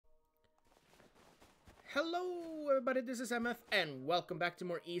Hello everybody, this is Emmeth, and welcome back to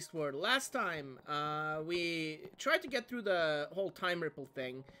more Eastward. Last time, we tried to get through the whole time ripple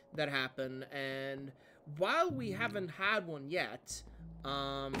thing that happened, and while we haven't had one yet,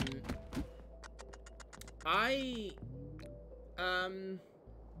 I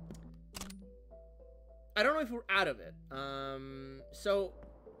don't know if we're out of it. So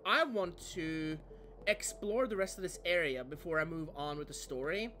I want to explore the rest of this area before I move on with the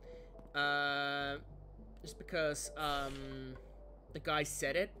story. Just because, the guy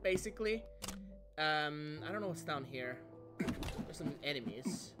said it, basically. I don't know what's down here. There's some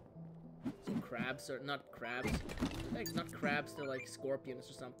enemies. Some crabs, or not crabs. Like, not crabs, they're like scorpions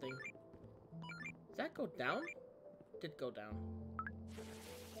or something. Did that go down? It did go down.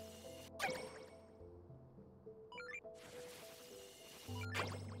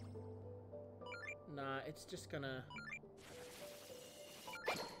 Nah, it's just gonna...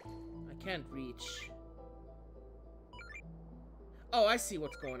 I can't reach. Oh, I see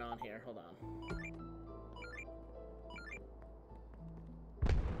what's going on here. Hold on.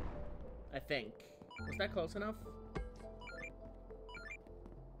 I think. Was that close enough?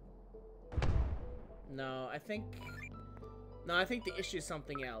 No, I think... No, I think the issue is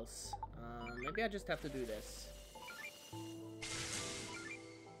something else. Maybe I just have to do this.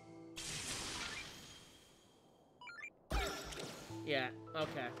 Yeah,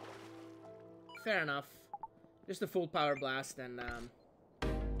 okay. Fair enough. Just a full power blast, and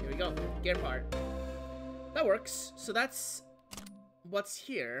here we go. Gear part. That works. So that's what's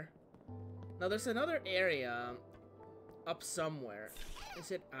here. Now there's another area up somewhere.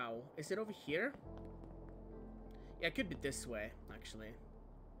 Is it? Ow. Is it over here? Yeah, it could be this way, actually.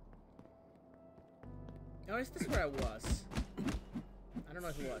 Oh, is this where I was? I don't know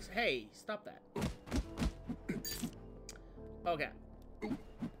if it was. Hey, stop that. Okay.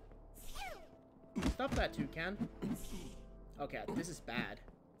 Stop that, toucan. Okay, this is bad.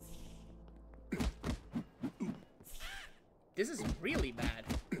 This is really bad.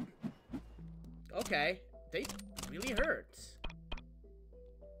 Okay, they really hurt.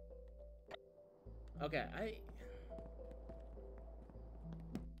 Okay,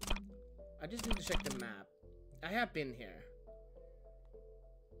 I just need to check the map. I have been here.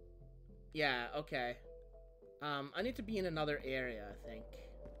 Yeah, okay. I need to be in another area, I think.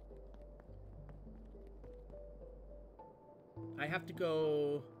 I have to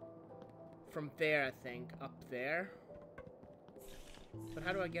go from there, I think, up there. But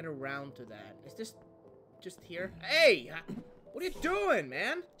how do I get around to that? Is this just here? Hey! What are you doing,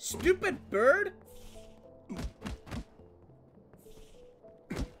 man? Stupid bird!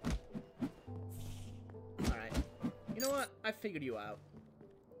 Alright. You know what? I figured you out.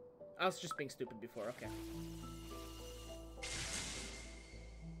 I was just being stupid before, okay.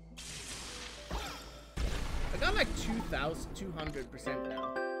 I got like 2,200%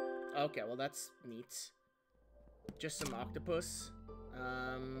 now. Okay, well that's neat. Just some octopus.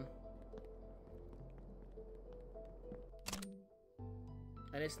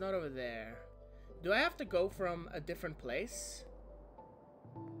 And it's not over there. Do I have to go from a different place?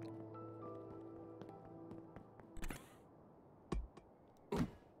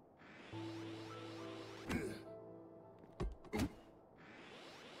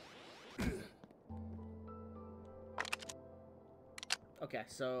 Okay,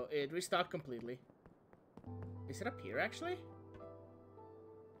 so it restarted completely. Is it up here, actually?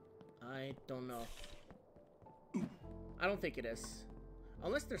 I don't know. I don't think it is.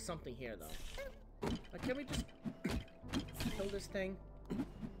 Unless there's something here, though. Like, can we just kill this thing?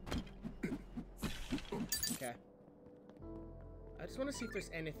 Okay. I just want to see if there's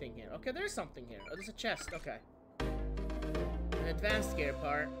anything here. Okay, there's something here. Oh, there's a chest. Okay. An advanced gear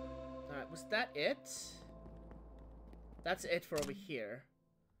part. Alright, was that it? That's it for over here.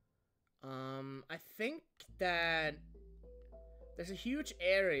 I think that there's a huge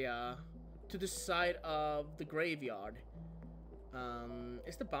area to the side of the graveyard.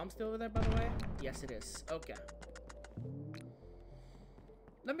 Is the bomb still over there, by the way? Yes, it is. Okay.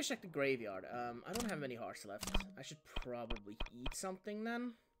 Let me check the graveyard. I don't have any hearts left. I should probably eat something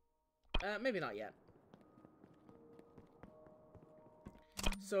then. Maybe not yet.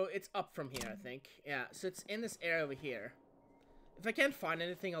 So it's up from here, I think. Yeah, so it's in this area over here. If I can't find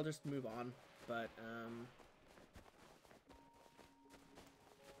anything, I'll just move on. But,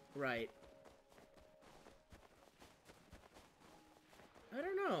 right. I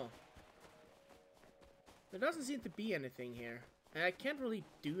don't know. There doesn't seem to be anything here. And I can't really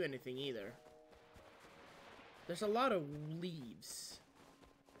do anything either. There's a lot of leaves.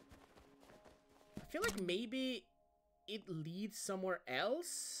 I feel like maybe it leads somewhere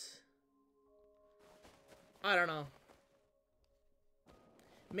else. I don't know.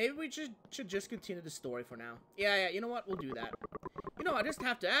 Maybe we should just continue the story for now. Yeah, you know what? We'll do that. You know, I just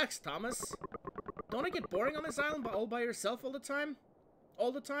have to ask, Thomas. Don't it get boring on this island all by yourself all the time?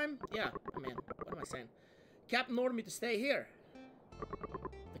 All the time? Yeah, man, what am I saying? Captain ordered me to stay here.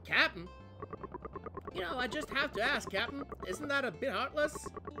 The captain? You know, I just have to ask, Captain. Isn't that a bit heartless?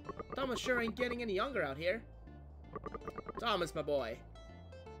 Thomas sure ain't getting any younger out here. Thomas, my boy.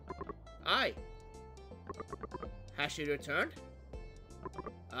 Aye. Has she returned?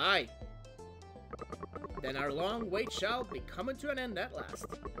 Aye. Then our long wait shall be coming to an end at last.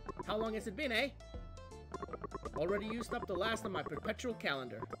 How long has it been, eh? Already used up the last of my perpetual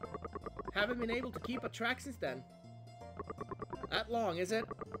calendar. Haven't been able to keep a track since then. That long, is it?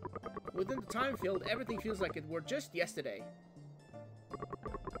 Within the time field, everything feels like it were just yesterday.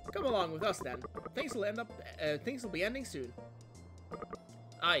 Come along with us, then. Things will be ending soon.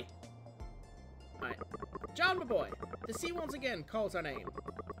 Aye. Aye. John, my boy, the sea once again calls our name.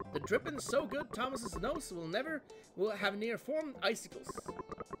 The dripping's so good, Thomas's nose will have near formed icicles.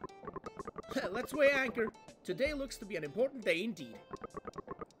 Let's weigh anchor. Today looks to be an important day indeed.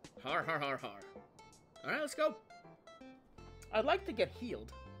 Har, har, har, har. Alright, let's go. I'd like to get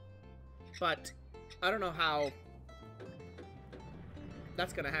healed, but I don't know how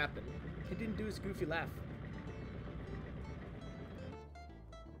that's gonna happen. He didn't do his goofy laugh.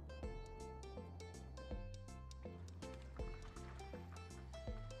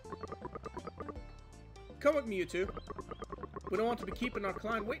 Come with me, you two. We don't want to be keeping our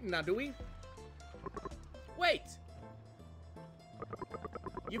client waiting now, do we? Wait!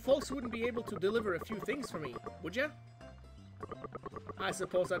 You folks wouldn't be able to deliver a few things for me, would ya? I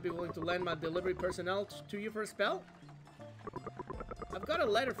suppose I'd be willing to lend my delivery personnel to you for a spell? I've got a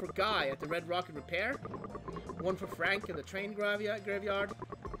letter for Guy at the Red Rocket Repair, one for Frank at the train graveyard,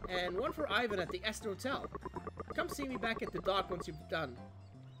 and one for Ivan at the Eastward Hotel. Come see me back at the dock once you've done.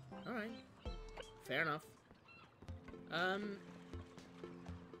 Alright. Fair enough.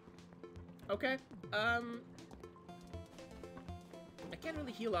 Okay. I can't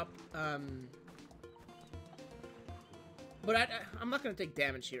really heal up, but I'm not gonna take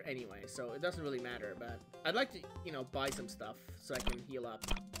damage here anyway, so it doesn't really matter, but I'd like to, you know, buy some stuff so I can heal up.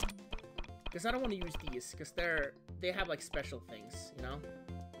 Because I don't want to use these, because they have, like, special things, you know?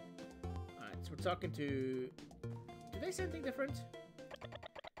 Alright, so we're talking to... Do they say anything different?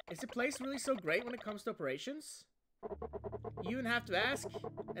 Is the place really so great when it comes to operations? You even have to ask?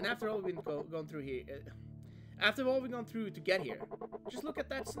 And after all we've been going through here... after all we've gone through to get here, just look at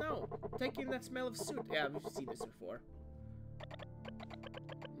that snow. Take in that smell of soot. Yeah, we've seen this before.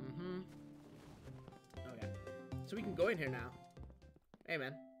 Okay. So we can go in here now. Hey,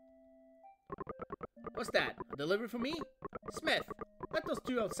 man. What's that? A delivery for me? Smith, let those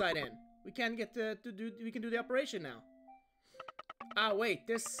two outside in. We can get we can do the operation now. Ah, wait,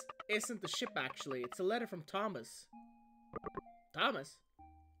 this isn't the ship actually. It's a letter from Thomas. Thomas?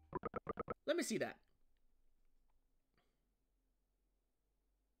 Let me see that.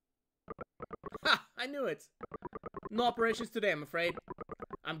 Ha! I knew it. No operations today, I'm afraid.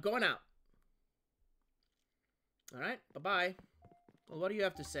 I'm going out. Alright, bye-bye. Well, what do you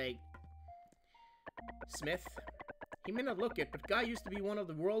have to say, Smith? He may not look it, but Guy used to be one of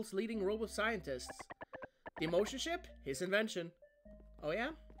the world's leading robot scientists. The emotion ship? His invention. Oh, yeah?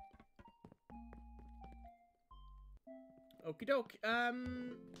 Okie doke.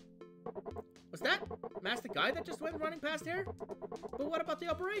 Was that Master Guy that just went running past here? But what about the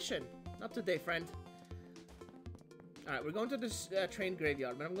operation? Not today, friend. Alright, we're going to this train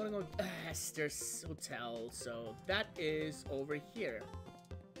graveyard, but I'm going to go to Esther's Hotel, so that is over here.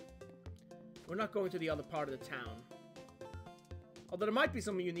 We're not going to the other part of the town. Although there might be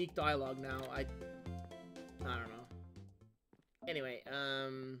some unique dialogue now, I don't know. Anyway,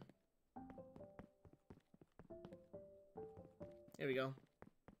 here we go.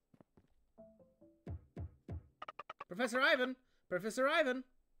 Professor Ivan! Professor Ivan!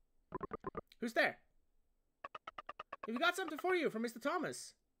 Who's there? We've got something for you from Mr.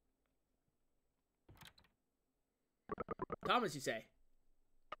 Thomas. Thomas, you say?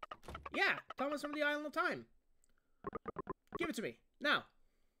 Yeah, Thomas from the Island of Time. Give it to me, now.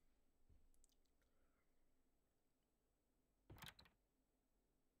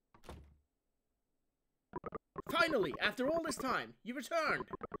 Finally, after all this time, you returned.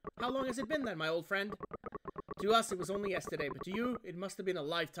 How long has it been then, my old friend? To us, it was only yesterday, but to you, it must have been a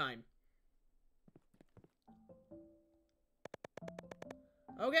lifetime.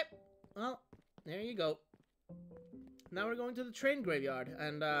 Okay, well, there you go. Now we're going to the train graveyard,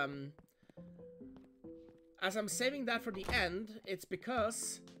 and, as I'm saving that for the end, it's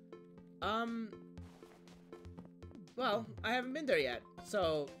because, Well, I haven't been there yet,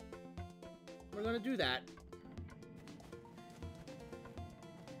 so we're gonna do that.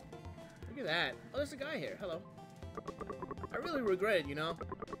 Look at that. Oh, there's a guy here. Hello. I really regret it, you know.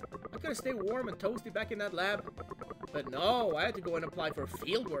 I could have stayed warm and toasty back in that lab. But no, I had to go and apply for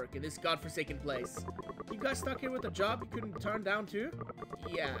field work in this godforsaken place. You got stuck here with a job you couldn't turn down too?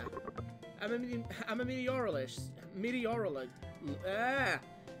 Yeah. I'm a meteorologist. Meteorologist.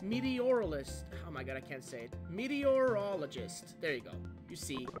 Oh my god, I can't say it. Meteorologist. There you go. You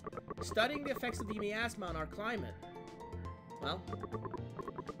see, studying the effects of the miasma on our climate. Well,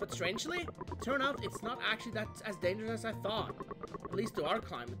 but strangely, turn out it's not actually that as dangerous as I thought. At least to our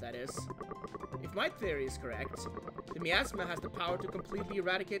climate, that is. If my theory is correct, the miasma has the power to completely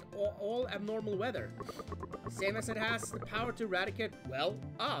eradicate all abnormal weather. Same as it has the power to eradicate, well,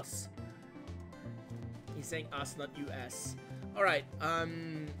 us. He's saying us, not US. Alright,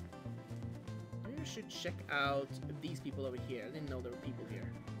 we should check out these people over here. I didn't know there were people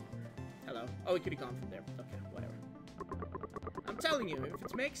here. Hello. Oh, we could have gone from there. Okay, whatever. I'm telling you,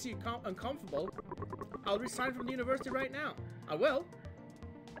 if it makes you uncomfortable, I'll resign from the university right now. I will.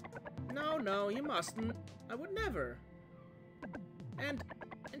 No, you mustn't. I would never. And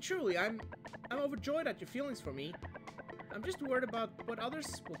truly, I'm overjoyed at your feelings for me. I'm just worried about what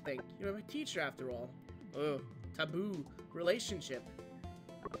others will think. You're my teacher after all. Ugh, taboo relationship.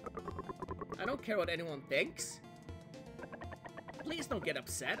 I don't care what anyone thinks. Please don't get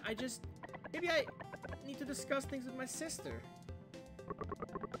upset. Maybe I need to discuss things with my sister.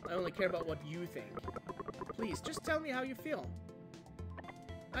 I only care about what you think. Please, just tell me how you feel.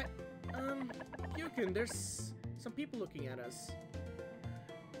 Yukon, there's some people looking at us.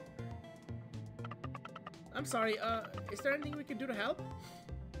 I'm sorry, is there anything we can do to help?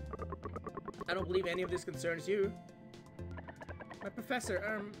 I don't believe any of this concerns you. My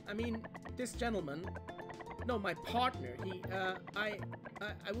professor, I mean, this gentleman. No, my partner. I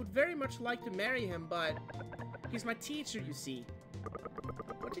would very much like to marry him, but he's my teacher, you see.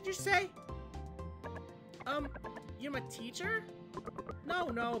 What did you say? You're my teacher?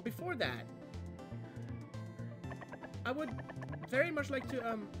 No, before that. I would very much like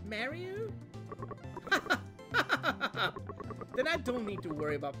to, marry you? Then I don't need to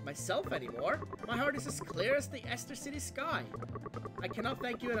worry about myself anymore. My heart is as clear as the Ester City sky. I cannot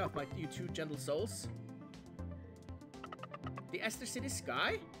thank you enough, you two gentle souls. The Ester City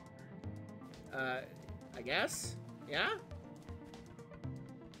sky? I guess? Yeah?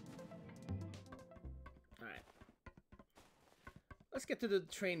 Alright. Let's get to the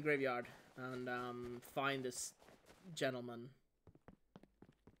train graveyard and, find this gentleman.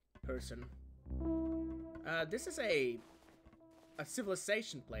 Person. This is a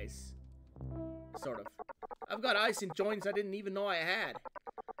civilization place. Sort of. I've got ice in joints I didn't even know I had.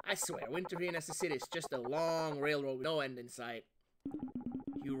 I swear, winter here in Ester City is just a long railroad with no end in sight.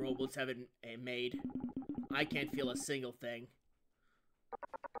 You robots have it made. I can't feel a single thing.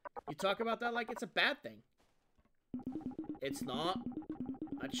 You talk about that like it's a bad thing. It's not.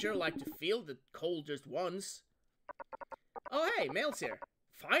 I'd sure like to feel the cold just once. Oh hey, mail's here.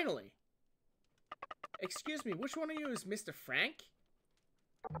 Finally. Excuse me, which one of you is Mr. Frank?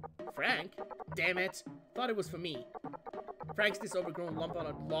 Frank? Damn it. Thought it was for me. Frank's this overgrown lump on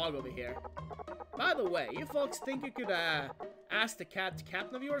a log over here. By the way, you folks think you could, ask the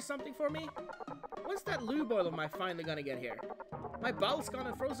captain of you or something for me? When's that lube oil of mine finally gonna get here? My bottle's gone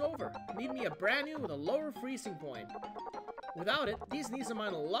and froze over. Need me a brand new with a lower freezing point. Without it, these knees of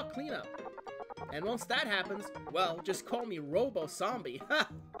mine will lock clean up. And once that happens, well, just call me Robo-Zombie. Ha!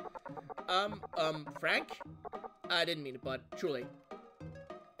 Frank? I didn't mean it, bud. Truly.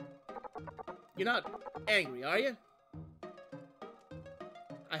 You're not angry, are you?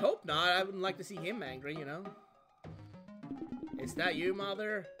 I hope not. I wouldn't like to see him angry, you know. Is that you,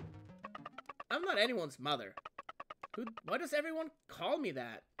 mother? I'm not anyone's mother. Why does everyone call me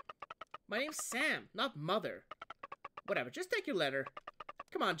that? My name's Sam, not Mother. Whatever, just take your letter.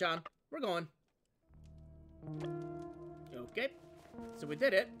 Come on, John. We're going. Okay. So we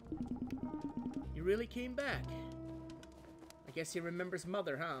did it. You really came back. I guess he remembers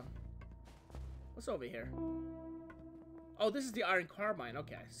Mother, huh? What's over here? Oh, this is the iron carbine.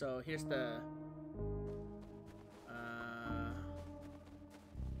 Okay, so here's the...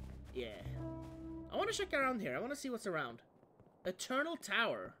 yeah. I want to check around here. I want to see what's around. Eternal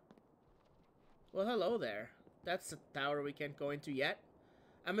Tower. Well, hello there. That's a tower we can't go into yet.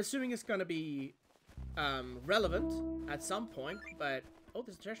 I'm assuming it's gonna be relevant at some point, but... Oh,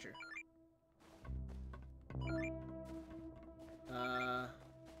 there's a treasure. I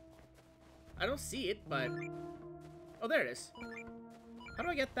don't see it, but... Oh, there it is. How do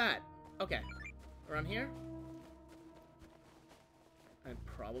I get that? Okay. Around here? And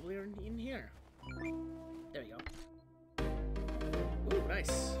probably in here. There we go. Ooh,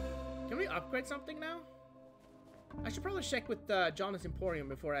 nice. Can we upgrade something now? I should probably check with John's Emporium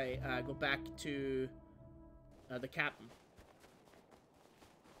before I go back to the captain.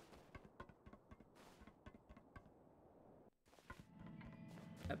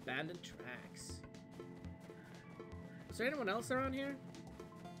 Abandoned tracks. Is there anyone else around here?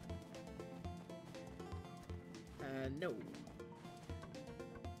 No.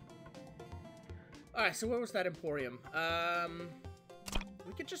 Alright, so where was that Emporium?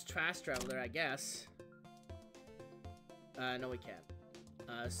 We could just fast travel there, I guess. No, we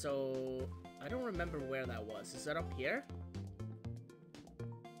can't. So, I don't remember where that was. Is that up here?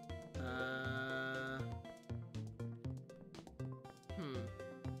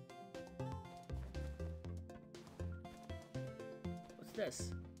 What's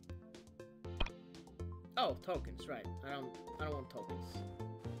this? Oh, tokens, right. I don't want tokens.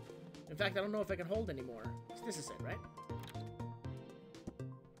 In fact, I don't know if I can hold anymore. This is it, right?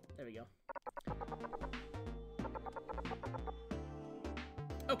 There we go.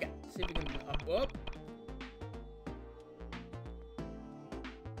 Okay, see if we can up. Whoop.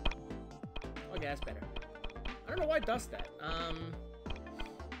 Okay, that's better. I don't know why it does that.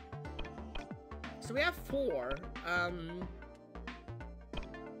 So we have 4.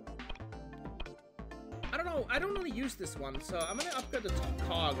 I don't really use this one, so I'm gonna upgrade the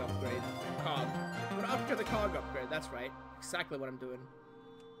cog upgrade. I'm gonna upgrade the cog upgrade, that's right. Exactly what I'm doing.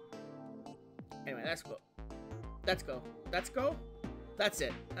 Anyway, let's go. Let's go. Let's go. That's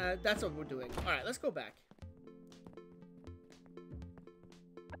it. That's what we're doing. Alright, let's go back.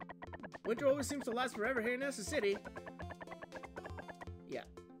 Winter always seems to last forever here in Nessa City. Yeah.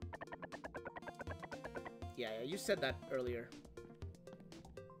 Yeah, you said that earlier.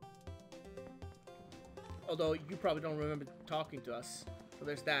 Although you probably don't remember talking to us, so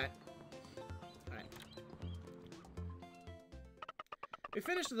there's that. All right. We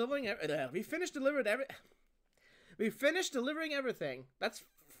finished delivering. We finished delivering everything. That's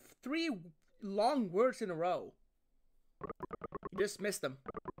 3 long words in a row. You just missed them.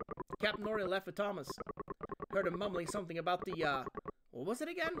 Captain Nori left with Thomas. Heard him mumbling something about the what was it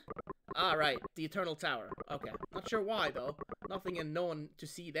again? Ah, right, the Eternal Tower. Okay, not sure why though. Nothing and no one to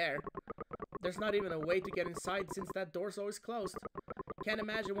see there. There's not even a way to get inside since that door's always closed. Can't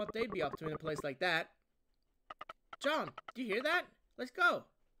imagine what they'd be up to in a place like that. John, do you hear that? Let's go.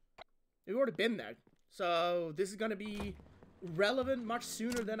 We've already been there. So this is gonna be relevant much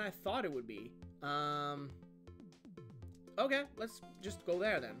sooner than I thought it would be. Okay, let's just go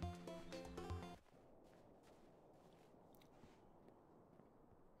there then.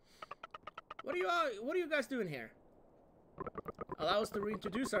 What are you guys doing here? Allow us to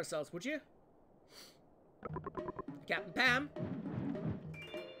reintroduce ourselves, would you? Captain Pam.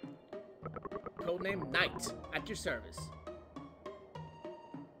 Codename Knight, at your service.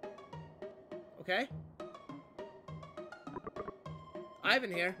 Okay.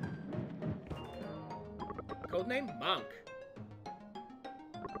 Ivan here. Codename Monk.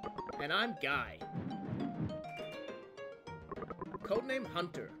 And I'm Guy. Codename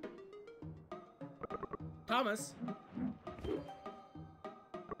Hunter. Thomas.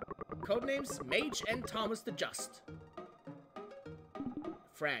 Codenames Mage and Thomas the Just.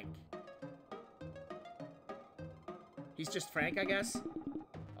 Frank. He's just Frank, I guess?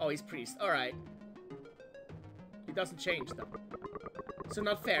 Oh, he's priest. Alright. He doesn't change, though. So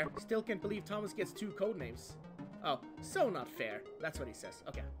not fair. Still can't believe Thomas gets 2 codenames. Oh, so not fair. That's what he says.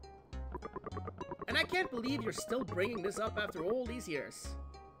 Okay. And I can't believe you're still bringing this up after all these years.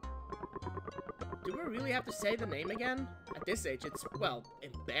 Do we really have to say the name again? At this age, it's, well,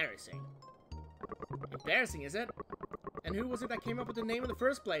 embarrassing. Embarrassing, is it? And who was it that came up with the name in the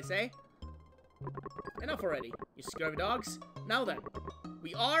first place, eh? Enough already, you scurvy dogs. Now then,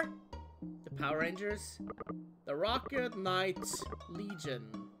 we are the Power Rangers, the Rocket Knight Legion.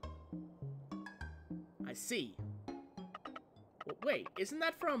 I see. Wait, isn't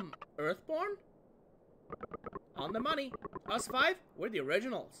that from Earthborn? On the money. Us 5, we're the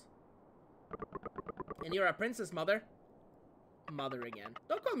originals. And you're a princess, Mother. Mother again.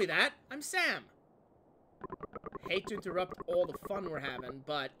 Don't call me that. I'm Sam. Hate to interrupt all the fun we're having,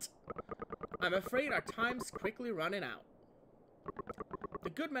 but I'm afraid our time's quickly running out. The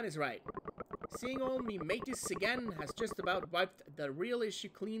good man is right. Seeing old me mateys again has just about wiped the real issue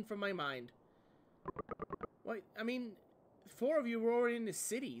clean from my mind. Wait, I mean, 4 of you were already in the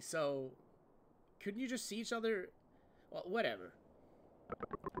city, so couldn't you just see each other? Well, whatever.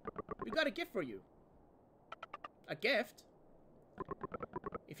 We got a gift for you. A gift?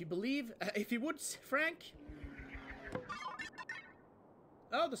 If you believe, if you would, Frank.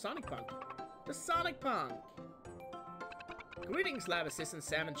 Oh, the Sonic Punk. The Sonic Punk. Greetings, lab assistants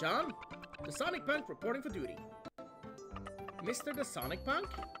Sam and John. The Sonic Punk reporting for duty. Mr. the Sonic Punk?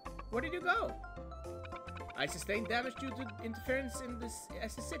 Where did you go? I sustained damage due to interference in this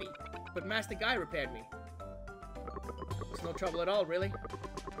city, but Master Guy repaired me. It's no trouble at all, really.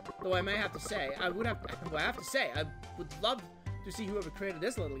 Though I may have to say, I would love to see whoever created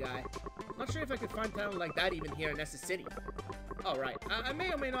this little guy. Not sure if I could find talent like that even here in Essex City. Oh, right. I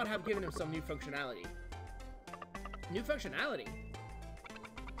may or may not have given him some new functionality. New functionality?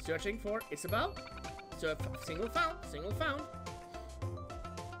 Searching for Isabel? So, single found. Single found.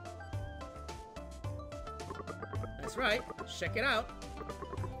 That's right. Check it out.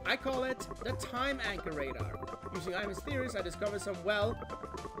 I call it the Time Anchor Radar. Using Ivan's theories, I discovered some, well,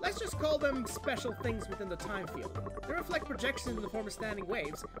 let's just call them special things within the time field. They reflect projections in the form of standing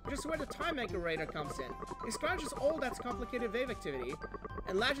waves, which is where the Time Anchor Radar comes in. It scratches all that's complicated wave activity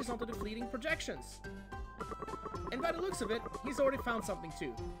and latches onto the fleeting projections. And by the looks of it, he's already found something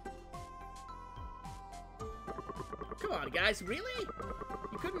too. Come on, guys, really?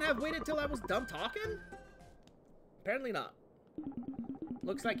 You couldn't have waited till I was done talking? Apparently not.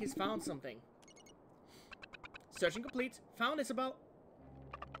 Looks like he's found something. Searching complete. Found Isabel.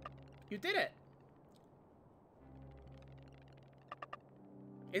 You did it.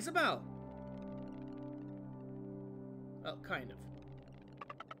 Isabel. Well, kind of.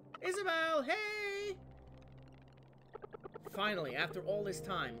 Isabel, hey! Finally, after all this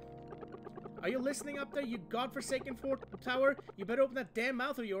time. Are you listening up there, you godforsaken fort tower? You better open that damn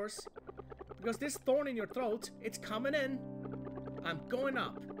mouth of yours. Because this thorn in your throat, it's coming in. I'm going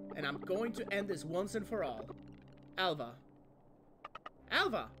up, and I'm going to end this once and for all. Alva.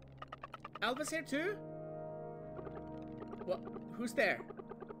 Alva! Alva's here too? What? Who's there?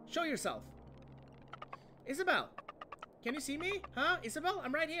 Show yourself. Isabel! Can you see me? Huh? Isabel?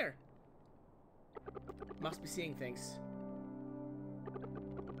 I'm right here. Must be seeing things.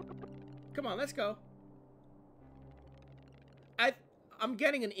 Come on, let's go. I'm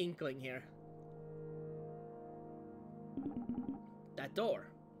getting an inkling here. That door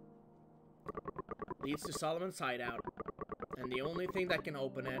leads to Solomon's hideout, and the only thing that can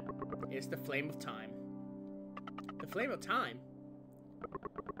open it is the Flame of Time. The Flame of Time?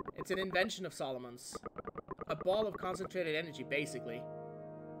 It's an invention of Solomon's. A ball of concentrated energy, basically.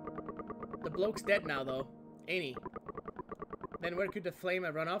 The bloke's dead now, though, ain't he? Then where could the flame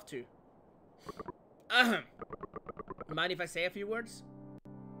have run off to? Mind if I say a few words?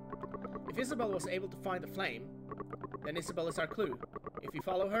 If Isabel was able to find the flame, then Isabel is our clue. If we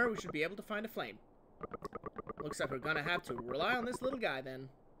follow her, we should be able to find a flame. Looks like we're gonna have to rely on this little guy, then.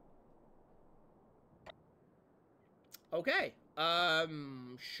 Okay.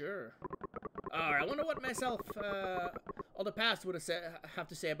 Sure. Alright, I wonder what myself, or the past would have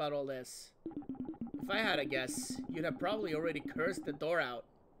to say about all this. If I had a guess, you'd have probably already cursed the door out.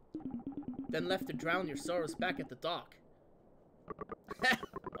 Then left to drown your sorrows back at the dock.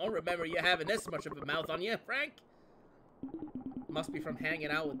 Don't remember you having this much of a mouth on you, Frank. Must be from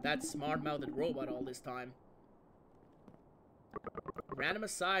hanging out with that smart-mouthed robot all this time. Random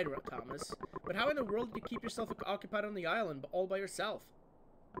aside, Thomas, but how in the world did you keep yourself occupied on the island all by yourself?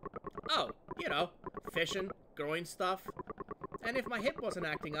 Oh, you know, fishing, growing stuff. And if my hip wasn't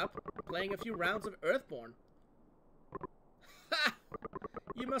acting up, playing a few rounds of Earthborn. Ha!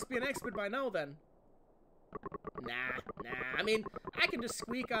 You must be an expert by now, then. Nah. I mean, I can just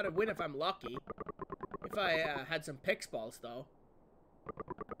squeak out a win if I'm lucky. If I had some Pixballs, though.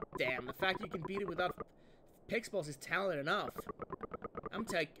 Damn, the fact you can beat it without Pixballs is talent enough. I'm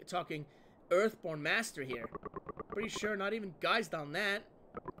talking Earthborn Master here. Pretty sure not even Guy's done that.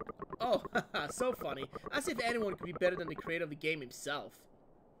 Oh, haha, so funny. As if anyone could be better than the creator of the game himself.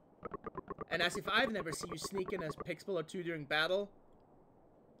 And as if I've never seen you sneak in a Pixball or two during battle.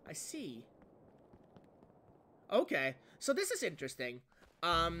 I see. Okay, so this is interesting.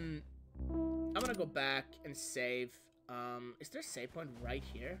 I'm gonna go back and save. Is there a save point right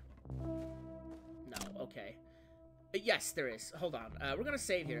here? No, okay. Yes, there is. Hold on. We're gonna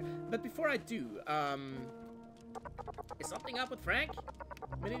save here. But before I do, is something up with Frank?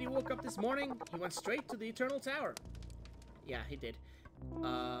 The minute he woke up this morning, he went straight to the Eternal Tower. Yeah, he did.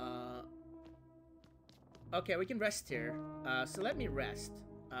 Okay, we can rest here. So let me rest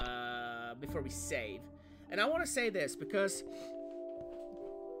before we save. And I want to say this because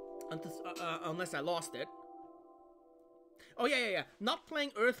unless I lost it. Oh yeah. Not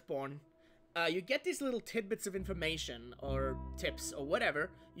playing Earthborn. You get these little tidbits of information or tips or whatever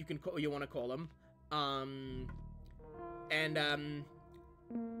you want to call them.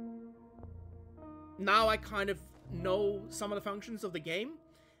 Now I kind of know some of the functions of the game.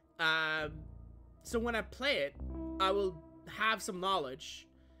 So when I play it, I will have some knowledge.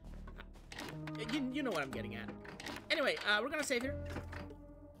 You know what I'm getting at. Anyway, we're gonna save here.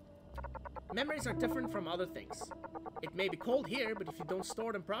 Memories are different from other things. It may be cold here, but if you don't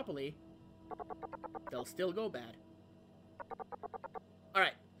store them properly, they'll still go bad.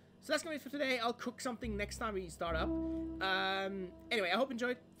 Alright, so that's gonna be it for today. I'll cook something next time we start up. Anyway, I hope you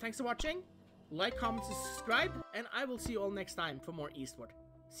enjoyed. Thanks for watching. Like, comment, subscribe, and I will see you all next time for more Eastward.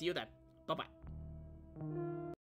 See you then. Bye-bye.